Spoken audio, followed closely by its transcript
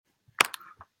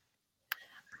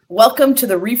Welcome to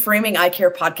the Reframing Eye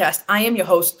Care podcast. I am your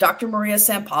host, Dr. Maria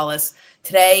Sampalis.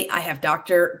 Today, I have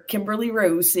Dr. Kimberly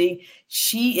Reusi.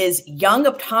 She is Young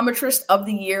Optometrist of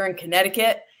the Year in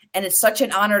Connecticut, and it's such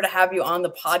an honor to have you on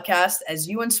the podcast as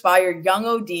you inspire young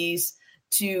ODs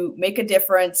to make a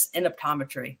difference in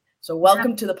optometry. So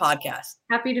welcome to the podcast.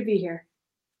 Happy to be here.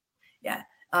 Yeah.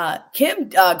 Kim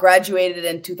graduated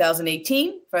in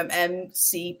 2018 from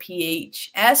MCPHS.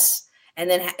 And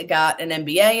then got an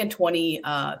MBA in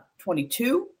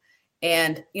 2022.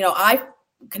 And, I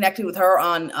connected with her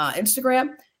on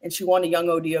Instagram, and she won a Young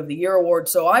OD of the Year award.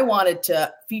 So I wanted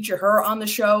to feature her on the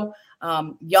show.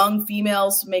 Young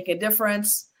females make a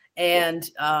difference, and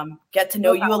get to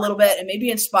know you a little bit and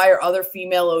maybe inspire other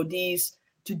female ODs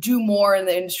to do more in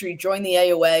the industry, join the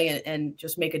AOA, and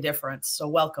just make a difference. So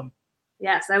welcome.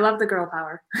 Yes, I love the girl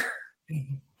power.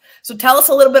 So tell us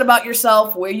a little bit about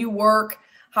yourself, where you work,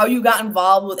 how you got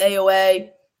involved with AOA,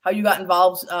 how you got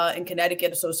involved in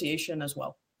Connecticut Association as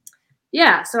well.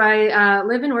 Yeah, so I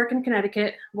live and work in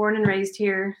Connecticut, born and raised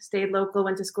here, stayed local,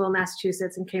 went to school in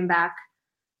Massachusetts, and came back.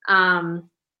 In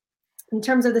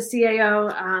terms of the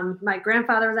CAO, my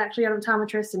grandfather was actually an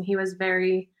optometrist, and he was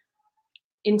very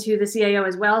into the CAO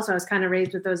as well. So I was kind of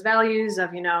raised with those values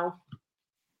of,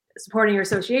 supporting your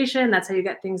association. That's how you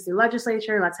get things through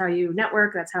legislature. That's how you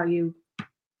network. That's how you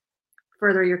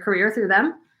further your career through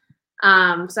them.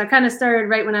 So I kind of started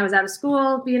right when I was out of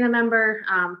school being a member,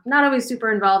 not always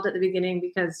super involved at the beginning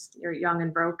because you're young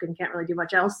and broke and can't really do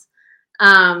much else.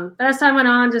 But as time went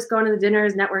on, just going to the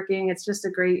dinners, networking, it's just a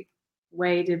great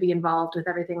way to be involved with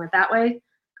everything that way.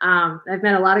 I've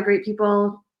met a lot of great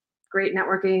people, great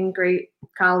networking, great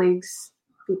colleagues,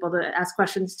 people to ask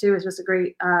questions to. It's just a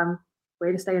great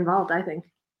way to stay involved, I think.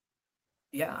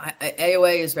 Yeah,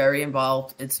 AOA is very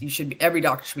involved. Every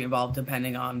doctor should be involved,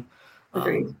 depending on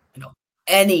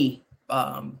any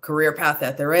career path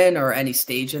that they're in or any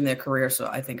stage in their career. So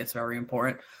I think it's very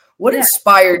important. What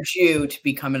inspired you to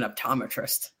become an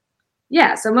optometrist?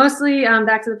 Yeah, so mostly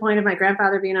back to the point of my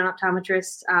grandfather being an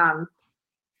optometrist.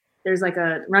 There's like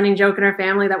a running joke in our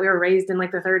family that we were raised in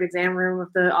like the third exam room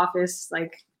of the office,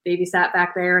 like babysat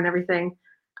back there and everything.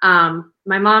 My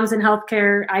mom's in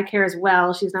healthcare, eye care as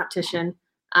well. She's an optician.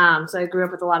 So I grew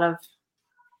up with a lot of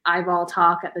eyeball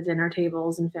talk at the dinner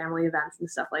tables and family events and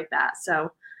stuff like that.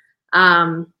 So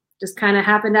just kind of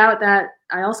happened out that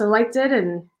I also liked it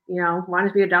and, wanted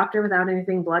to be a doctor without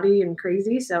anything bloody and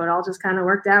crazy. So it all just kind of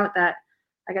worked out that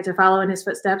I got to follow in his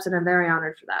footsteps, and I'm very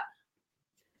honored for that.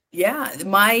 Yeah,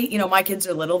 my kids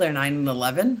are little. They're 9 and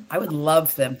 11. I would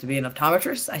love them to be an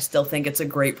optometrist. I still think it's a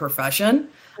great profession.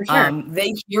 For sure.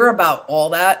 They hear about all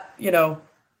that,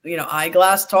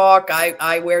 eyeglass talk,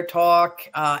 eyewear talk,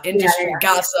 industry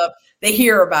gossip. They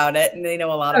hear about it and they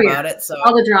know a lot about it. So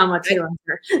all the drama too, I'm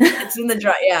sure. It's in the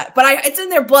drama. Yeah. But it's in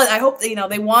their blood. I hope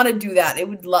they want to do that. I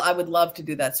would love to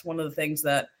do that. It's one of the things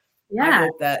that I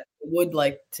hope that would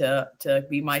like to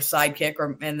be my sidekick,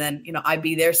 and then, I'd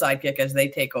be their sidekick as they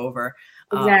take over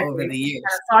over the years.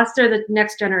 Foster the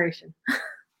next generation.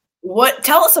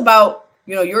 Tell us about,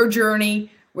 your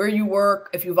journey, where you work,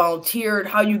 if you volunteered,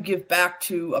 how you give back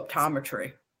to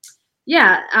optometry.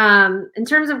 Yeah. In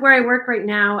terms of where I work right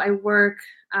now, I work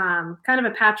kind of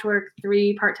a patchwork,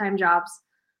 3 part-time jobs.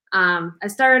 I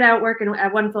started out working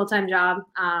at 1 full-time job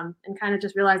and kind of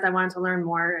just realized I wanted to learn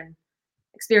more and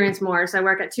experience more. So I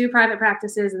work at 2 private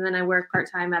practices, and then I work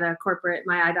part-time at a corporate,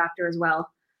 my eye doctor as well.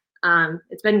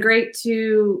 It's been great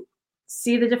to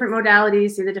see the different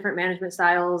modalities, see the different management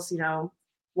styles,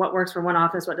 what works for one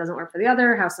office, what doesn't work for the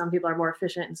other, how some people are more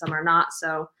efficient and some are not.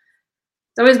 So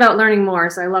it's always about learning more.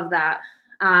 So I love that.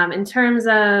 In terms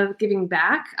of giving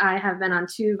back, I have been on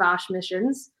 2 VOSH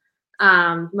missions.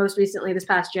 Most recently this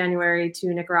past January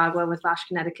to Nicaragua with VOSH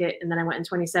Connecticut. And then I went in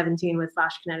 2017 with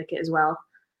VOSH Connecticut as well.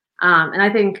 And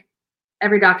I think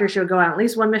every doctor should go on at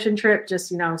least 1 mission trip, just,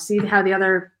 see how the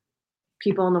other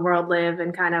people in the world live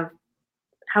and kind of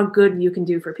how good you can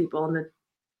do for people, and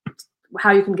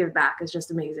how you can give back is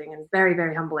just amazing and very,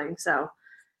 very humbling. So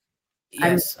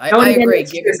yes, I agree.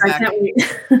 Giving back.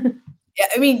 Yeah,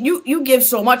 I mean, you give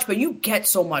so much, but you get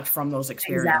so much from those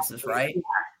experiences, exactly. Right? Yeah.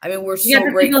 I mean, we're so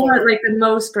grateful. People are like the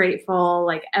most grateful,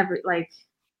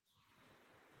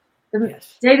 the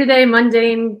day-to-day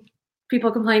mundane people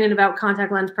complaining about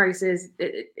contact lens prices.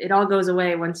 It all goes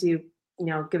away once you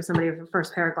give somebody a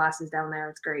first pair of glasses down there.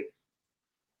 It's great.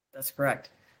 That's correct.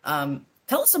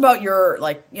 Tell us about your,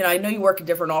 I know you work in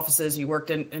different offices. You worked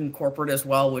in corporate as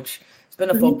well, which has been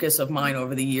a focus of mine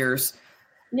over the years.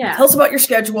 Yeah. Tell us about your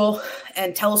schedule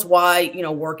and tell us why,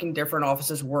 working different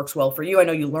offices works well for you. I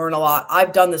know you learn a lot.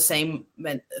 I've done the same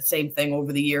thing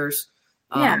over the years.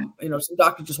 Some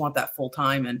doctors just want that full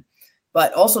time.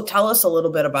 But also tell us a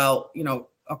little bit about,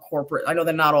 a corporate, I know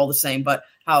they're not all the same, but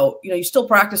how, you still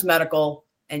practice medical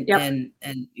and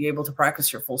you're able to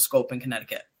practice your full scope in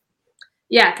Connecticut.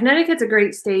 Yeah. Connecticut's a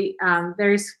great state.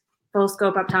 Very full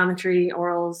scope optometry,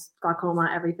 orals,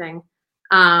 glaucoma, everything.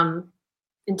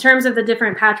 In terms of the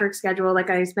different patch work schedule, like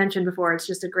I mentioned before, it's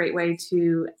just a great way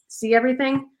to see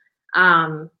everything.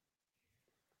 I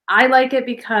like it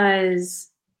because,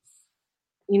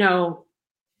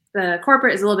 the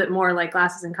corporate is a little bit more like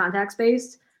glasses and contacts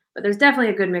based, but there's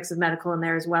definitely a good mix of medical in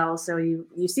there as well. So you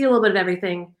see a little bit of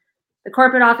everything. The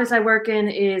corporate office I work in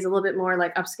is a little bit more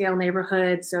like upscale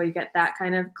neighborhood, so you get that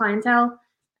kind of clientele.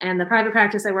 And the private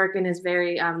practice I work in is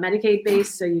very Medicaid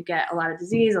based, so you get a lot of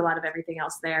disease, a lot of everything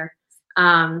else there.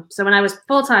 So when I was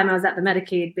full-time, I was at the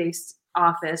Medicaid based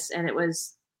office, and it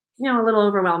was, a little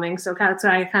overwhelming. So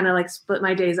I kind of like split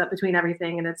my days up between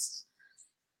everything, and it's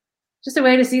just a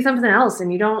way to see something else.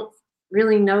 And you don't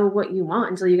really know what you want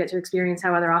until you get to experience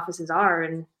how other offices are.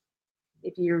 And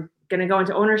if you're going to go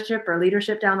into ownership or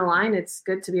leadership down the line, it's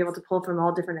good to be able to pull from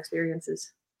all different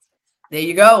experiences. There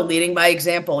you go. Leading by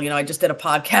example. I just did a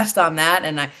podcast on that,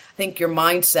 and I think your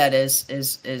mindset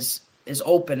is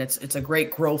open. It's a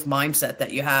great growth mindset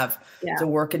that you have to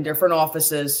work in different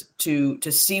offices to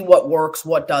see what works,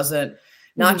 what doesn't,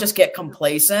 not just get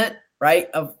complacent, right?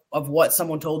 Of what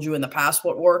someone told you in the past,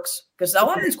 what works. Because a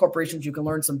lot of these corporations, you can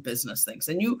learn some business things,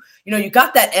 and you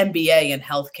got that MBA in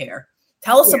healthcare.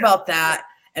 Tell us about that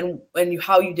and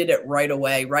how you did it right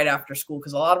away, right after school.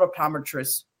 Because a lot of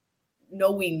optometrists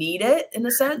know we need it in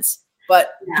a sense,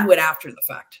 but do it after the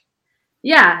fact.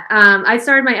 Yeah. I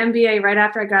started my MBA right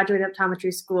after I graduated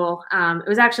optometry school. It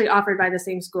was actually offered by the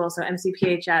same school. So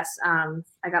MCPHS,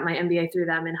 I got my MBA through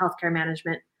them in healthcare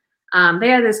management. They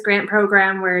had this grant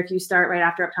program where if you start right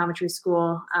after optometry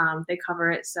school, they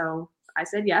cover it. So I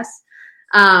said yes.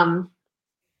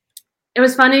 It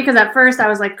was funny because at first I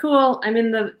was like, cool, I'm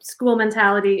in the school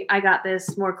mentality. I got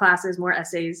this, more classes, more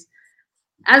essays.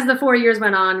 As the 4 years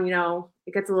went on,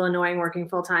 it gets a little annoying working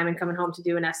full time and coming home to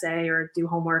do an essay or do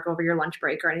homework over your lunch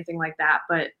break or anything like that.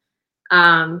 But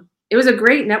it was a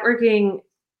great networking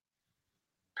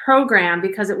program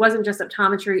because it wasn't just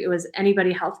optometry, it was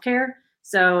anybody healthcare.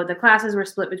 So the classes were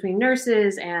split between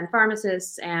nurses and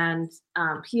pharmacists and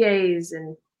PAs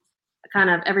and kind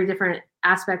of every different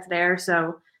aspect there.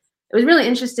 So it was really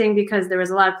interesting because there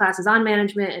was a lot of classes on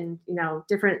management and,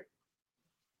 different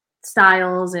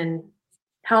styles and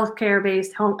healthcare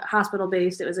based, hospital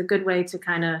based. It was a good way to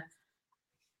kind of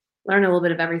learn a little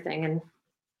bit of everything. And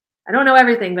I don't know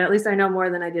everything, but at least I know more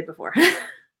than I did before.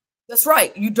 That's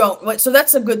right. You don't. So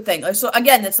that's a good thing. So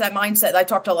again, it's that mindset. I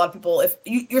talk to a lot of people. If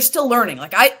you're still learning,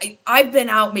 like I've been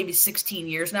out maybe 16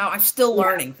 years now. I'm still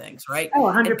learning things, right? Oh,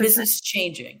 100%. And business is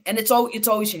changing, and it's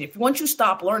always changing. Once you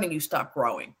stop learning, you stop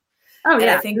growing. Oh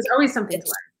yeah, I think there's always something to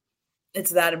learn.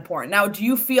 It's that important. Now, do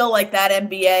you feel like that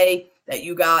MBA that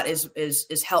you got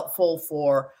is helpful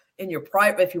for in your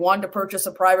private, if you wanted to purchase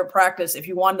a private practice, if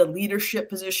you wanted a leadership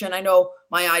position? I know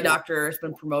my eye doctor has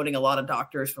been promoting a lot of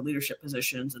doctors for leadership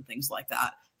positions and things like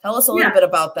that. Tell us a little bit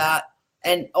about that.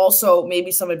 And also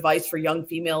maybe some advice for young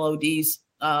female ODs,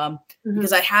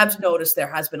 because I have noticed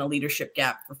there has been a leadership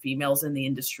gap for females in the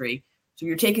industry. So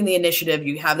you're taking the initiative,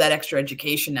 you have that extra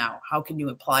education now. How can you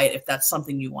apply it if that's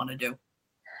something you want to do?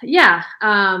 Yeah,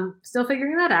 still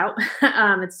figuring that out.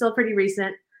 It's still pretty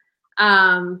recent.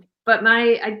 But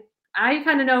I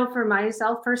kind of know for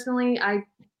myself personally, I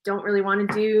don't really want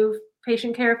to do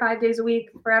patient care 5 days a week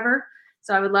forever.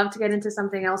 So I would love to get into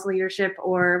something else, leadership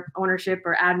or ownership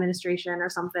or administration or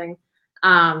something.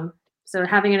 So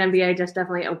having an MBA just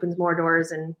definitely opens more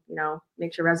doors and,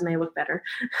 makes your resume look better.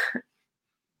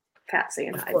 Cat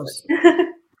saying hi.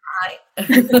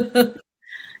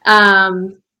 Hi.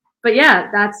 But yeah,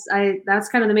 that's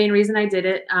kind of the main reason I did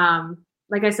it.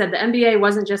 Like I said, the MBA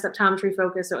wasn't just optometry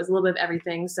focused, so it was a little bit of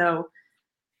everything. So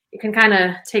you can kind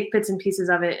of take bits and pieces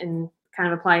of it and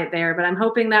kind of apply it there. But I'm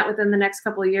hoping that within the next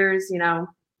couple of years,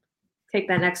 take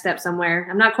that next step somewhere.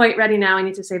 I'm not quite ready now. I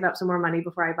need to save up some more money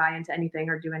before I buy into anything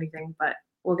or do anything, but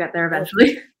we'll get there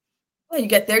eventually. Well, you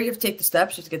get there, you have to take the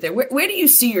steps just to get there. Where do you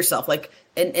see yourself like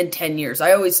in 10 years?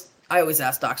 I always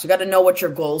ask docs, you got to know what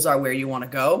your goals are, where you want to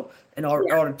go in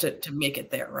order to make it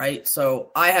there, right?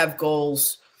 So I have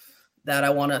goals that I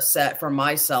want to set for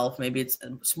myself. Maybe it's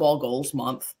small goals,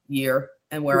 month, year,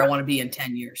 and where I want to be in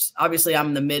 10 years. Obviously, I'm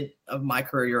in the mid of my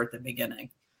career. You're at the beginning.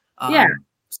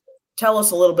 Tell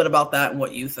us a little bit about that and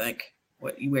what you think,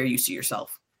 where you see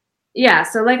yourself. Yeah.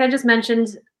 So like I just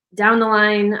mentioned, down the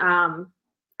line,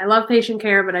 I love patient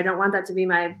care, but I don't want that to be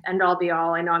my end all be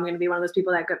all. I know I'm going to be one of those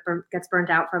people that gets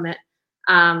burnt out from it.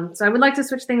 So I would like to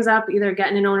switch things up, either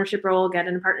get in an ownership role, get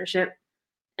in a partnership,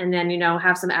 and then,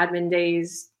 have some admin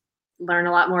days, learn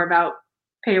a lot more about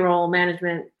payroll,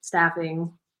 management,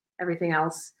 staffing, everything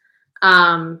else.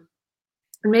 And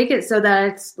make it so that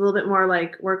it's a little bit more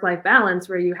like work-life balance,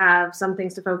 where you have some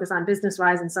things to focus on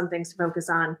business-wise and some things to focus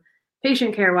on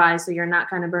patient care-wise, so you're not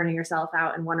kind of burning yourself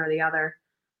out in one or the other.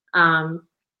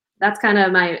 That's kind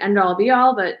of my end-all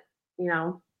be-all, but,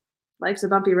 life's a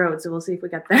bumpy road, so we'll see if we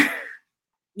get there.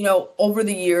 Over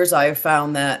the years, I've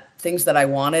found that things that I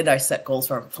wanted, I set goals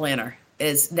for a planner.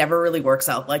 It never really works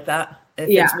out like that.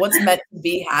 It's what's meant to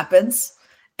be happens.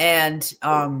 And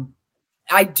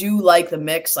I do like the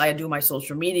mix. I do my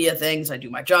social media things. I do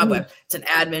my job. It's an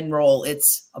admin role.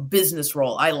 It's a business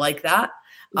role. I like that.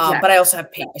 But I also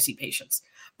I see patients.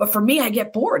 But for me, I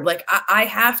get bored. Like I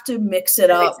have to mix it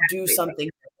up, do something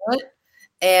different.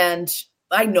 And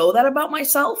I know that about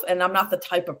myself. And I'm not the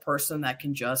type of person that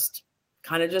can just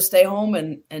kind of just stay home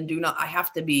and do not. I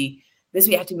have to be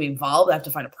busy. I have to be involved. I have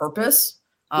to find a purpose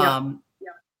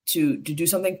to do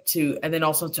something and then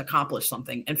also to accomplish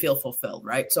something and feel fulfilled.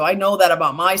 Right. So I know that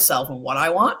about myself and what I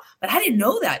want, but I didn't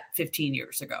know that 15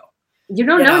 years ago. You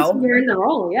don't know until you're in the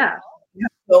role. Yeah. You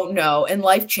don't know. And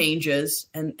life changes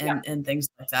and things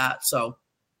like that. So,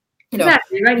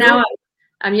 exactly. Right now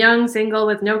I'm young, single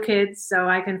with no kids, so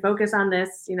I can focus on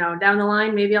this. Down the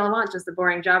line, maybe I'll want just a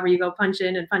boring job where you go punch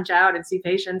in and punch out and see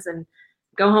patients and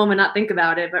go home and not think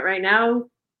about it. But right now,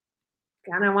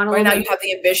 kind of want to. Right now, you have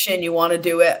the ambition, you want to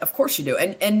do it. Of course, you do,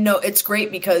 and no, it's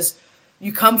great because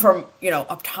you come from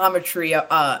optometry,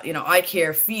 eye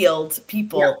care field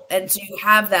people, and so you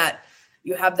have that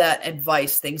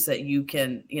advice, things that you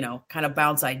can kind of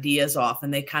bounce ideas off,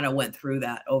 and they kind of went through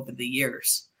that over the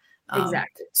years.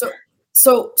 Exactly.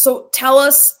 So tell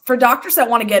us, for doctors that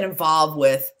want to get involved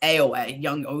with AOA,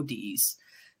 Young ODs,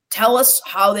 tell us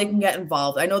how they can get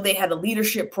involved. I know they had a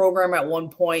leadership program at one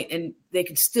point, and they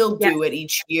can still do it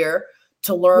each year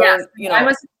to learn. I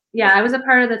was a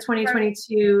part of the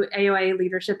 2022 AOA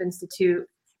Leadership Institute.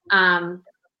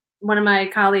 One of my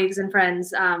colleagues and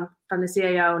friends from the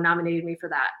CAO nominated me for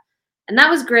that. And that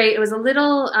was great. It was a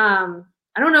little,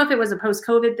 I don't know if it was a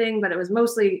post-COVID thing, but it was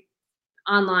mostly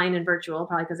online and virtual,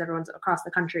 probably because everyone's across the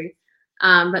country.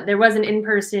 But there was an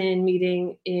in-person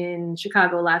meeting in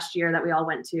Chicago last year that we all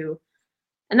went to.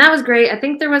 And that was great. I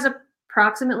think there was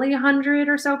approximately 100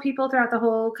 or so people throughout the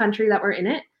whole country that were in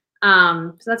it.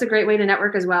 So that's a great way to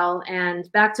network as well.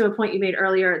 And back to a point you made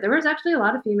earlier, there was actually a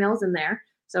lot of females in there.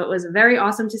 So it was very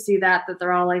awesome to see that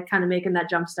they're all like kind of making that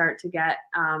jump start to get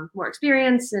more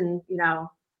experience and,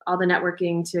 all the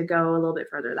networking to go a little bit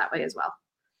further that way as well.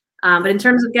 But in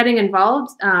terms of getting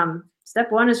involved,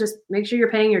 step one is just make sure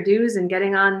you're paying your dues and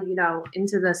getting on,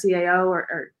 into the CAO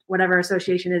or whatever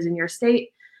association is in your state.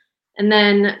 And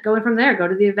then going from there, go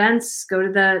to the events,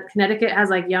 Connecticut has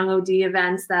like Young OD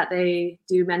events that they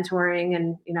do mentoring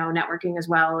and, networking as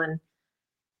well. And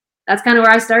that's kind of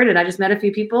where I started. I just met a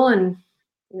few people and,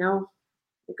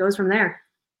 it goes from there.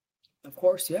 Of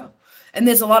course. Yeah. And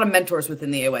there's a lot of mentors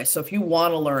within the AOA. So if you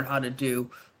want to learn how to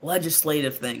do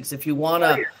legislative things, if you want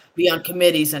to be on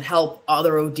committees and help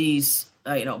other ODs,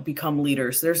 become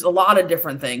leaders, there's a lot of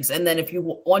different things. And then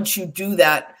once you do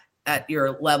that at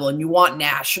your level and you want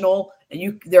national,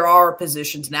 and there are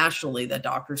positions nationally that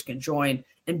doctors can join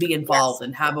and be involved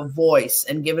and have a voice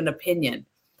and give an opinion,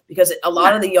 because a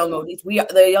lot of the young ODs,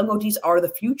 the young ODs are the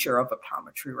future of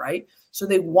optometry, right? So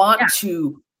they want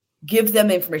to give them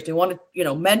information. They want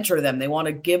to, mentor them. They want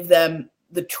to give them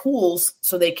the tools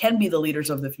so they can be the leaders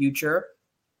of the future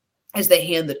as they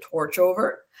hand the torch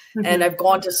over. Mm-hmm. And I've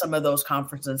gone to some of those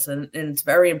conferences and it's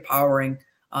very empowering,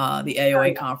 the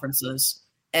AOA conferences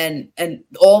and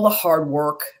all the hard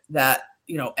work that,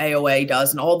 AOA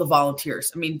does and all the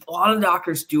volunteers. I mean, a lot of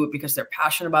doctors do it because they're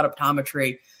passionate about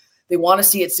optometry. They want to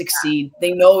see it succeed.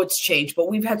 They know it's changed, but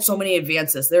we've had so many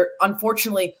advances.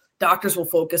 Unfortunately, doctors will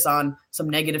focus on some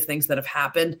negative things that have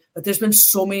happened, but there's been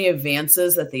so many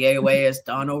advances that the AOA has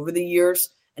done over the years.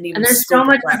 And there's so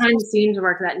much behind the scenes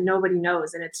work that nobody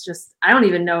knows. And it's just, I don't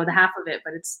even know the half of it,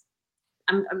 but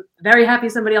I'm very happy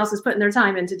somebody else is putting their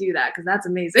time in to do that, because that's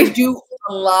amazing. They do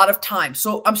a lot of time.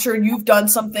 So I'm sure you've done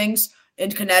some things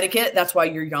in Connecticut. That's why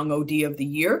you're Young OD of the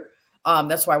Year.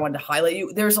 That's why I wanted to highlight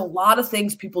you. There's a lot of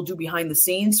things people do behind the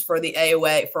scenes for the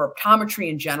AOA, for optometry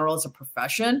in general as a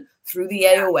profession through the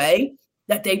AOA,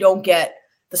 that they don't get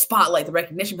the spotlight, the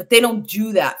recognition, but they don't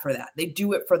do that for that. They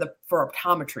do it for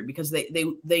optometry because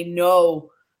they know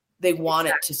they want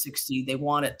it to succeed. They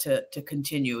want it to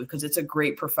continue because it's a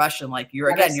great profession. Like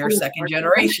you're second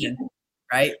generation,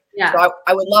 right? Yeah. So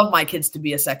I would love my kids to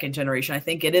be a second generation. I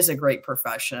think it is a great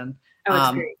profession. Oh,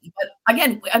 it's great. But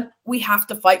again, we have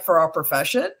to fight for our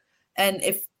profession. And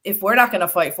if we're not going to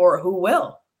fight for it, who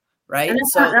will? Right. And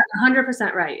that's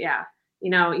 100% right. Yeah. You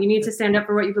know, you need to stand up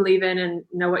for what you believe in and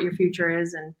know what your future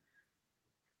is. And,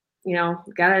 you know,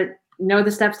 got to know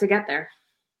the steps to get there.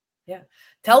 Yeah.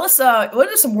 Tell us, what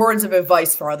are some words of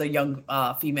advice for other young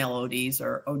female ODs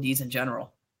or ODs in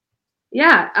general?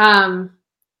 Yeah.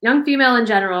 Young female in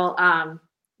general,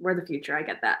 we're the future. I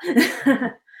get that.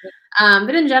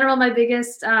 But in general, my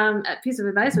biggest piece of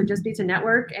advice would just be to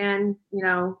network and, you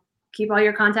know, keep all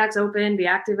your contacts open, be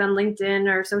active on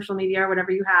LinkedIn or social media or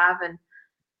whatever you have. And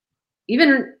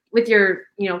even with your,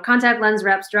 you know, contact lens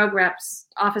reps, drug reps,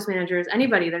 office managers,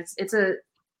 anybody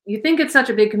you think it's such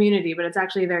a big community, but it's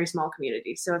actually a very small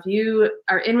community. So if you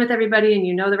are in with everybody and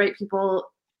you know the right people,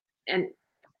 and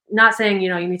not saying, you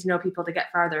know, you need to know people to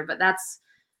get farther, but that's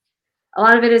a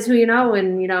lot of it is who you know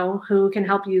and, you know, who can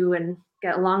help you and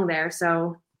get along there.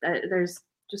 So there's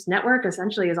just network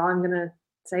essentially is all I'm going to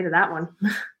say to that one.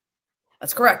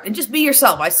 That's correct. And just be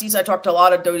yourself. I talk to a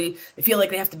lot of Dodi. They feel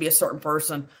like they have to be a certain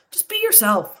person. Just be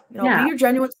yourself. You know, be your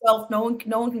genuine self. No one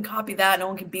can copy that. No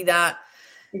one can be that.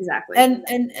 Exactly.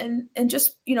 And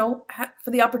just, you know, for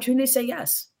the opportunity to say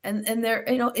yes. And there,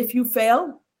 you know, if you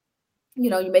fail, you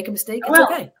know, you make a mistake, it's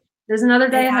okay. There's another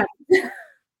day ahead.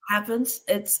 Happens.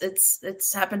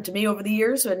 It's happened to me over the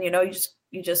years, and, you know,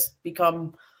 you just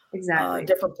become a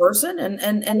different person,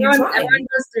 and you try. Everyone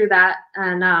goes through that,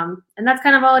 and that's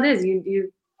kind of all it is.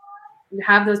 You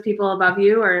have those people above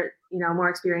you, or, you know, more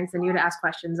experienced than you, to ask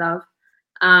questions of.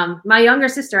 My younger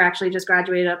sister actually just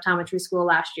graduated optometry school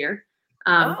last year.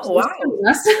 Wow!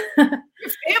 Your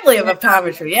family of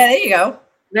optometry. Yeah, there you go.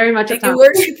 Very much.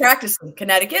 Where does she practice in?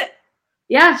 Connecticut?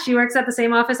 Yeah, she works at the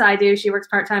same office I do. She works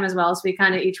part-time as well, so we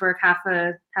kind of each work half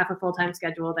a full-time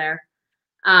schedule there.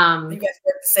 You guys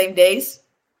work the same days?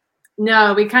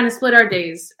 No, we kind of split our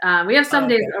days. We have some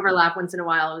days that overlap once in a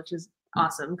while, which is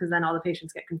awesome because then all the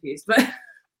patients get confused. But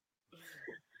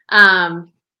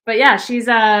yeah, she's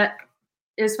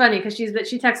it's funny because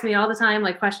she texts me all the time,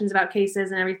 like, questions about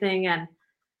cases and everything, and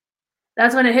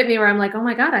that's when it hit me where I'm like, oh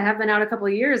my God, I have been out a couple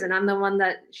of years and I'm the one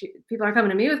that people are coming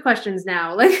to me with questions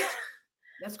now. Like,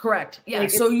 that's correct. Yeah. Like,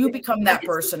 so you become that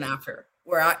person after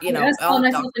where I was calling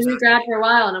myself a new grad for a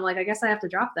while, and I'm like, I guess I have to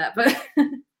drop that. But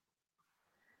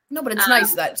no, but it's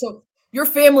nice that your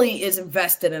family is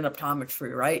invested in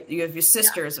optometry, right? You have your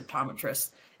sister is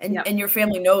optometrist, and your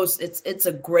family knows it's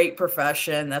a great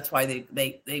profession. That's why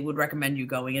they would recommend you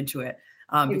going into it,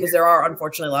 because there are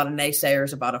unfortunately a lot of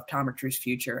naysayers about optometry's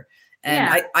future.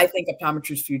 And I think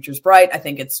optometry's future is bright. I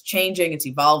think it's changing, it's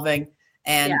evolving,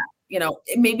 and you know,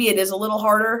 maybe it is a little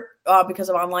harder because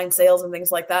of online sales and things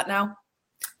like that now.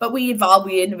 But we evolve,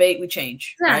 we innovate, we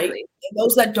change. Exactly. Right? And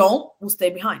those that don't will stay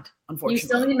behind, unfortunately. You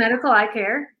still need medical eye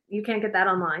care. You can't get that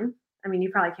online. I mean, you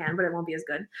probably can, but it won't be as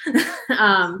good.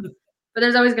 But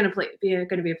there's always going to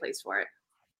be a place for it.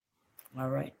 All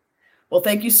right. Well,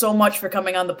 thank you so much for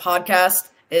coming on the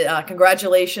podcast.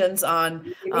 Congratulations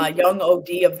on Young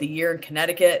OD of the Year in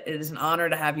Connecticut. It is an honor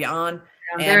to have you on.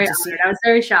 I'm very honored. I was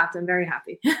very shocked. I'm very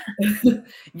happy.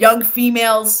 Young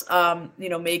females, you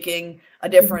know, making a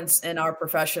difference in our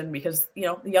profession, because, you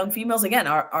know, the young females, again,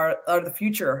 are the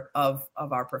future of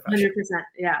our profession. 100%.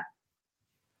 Yeah.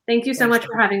 Thank you so much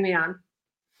for having me on.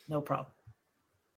 No problem.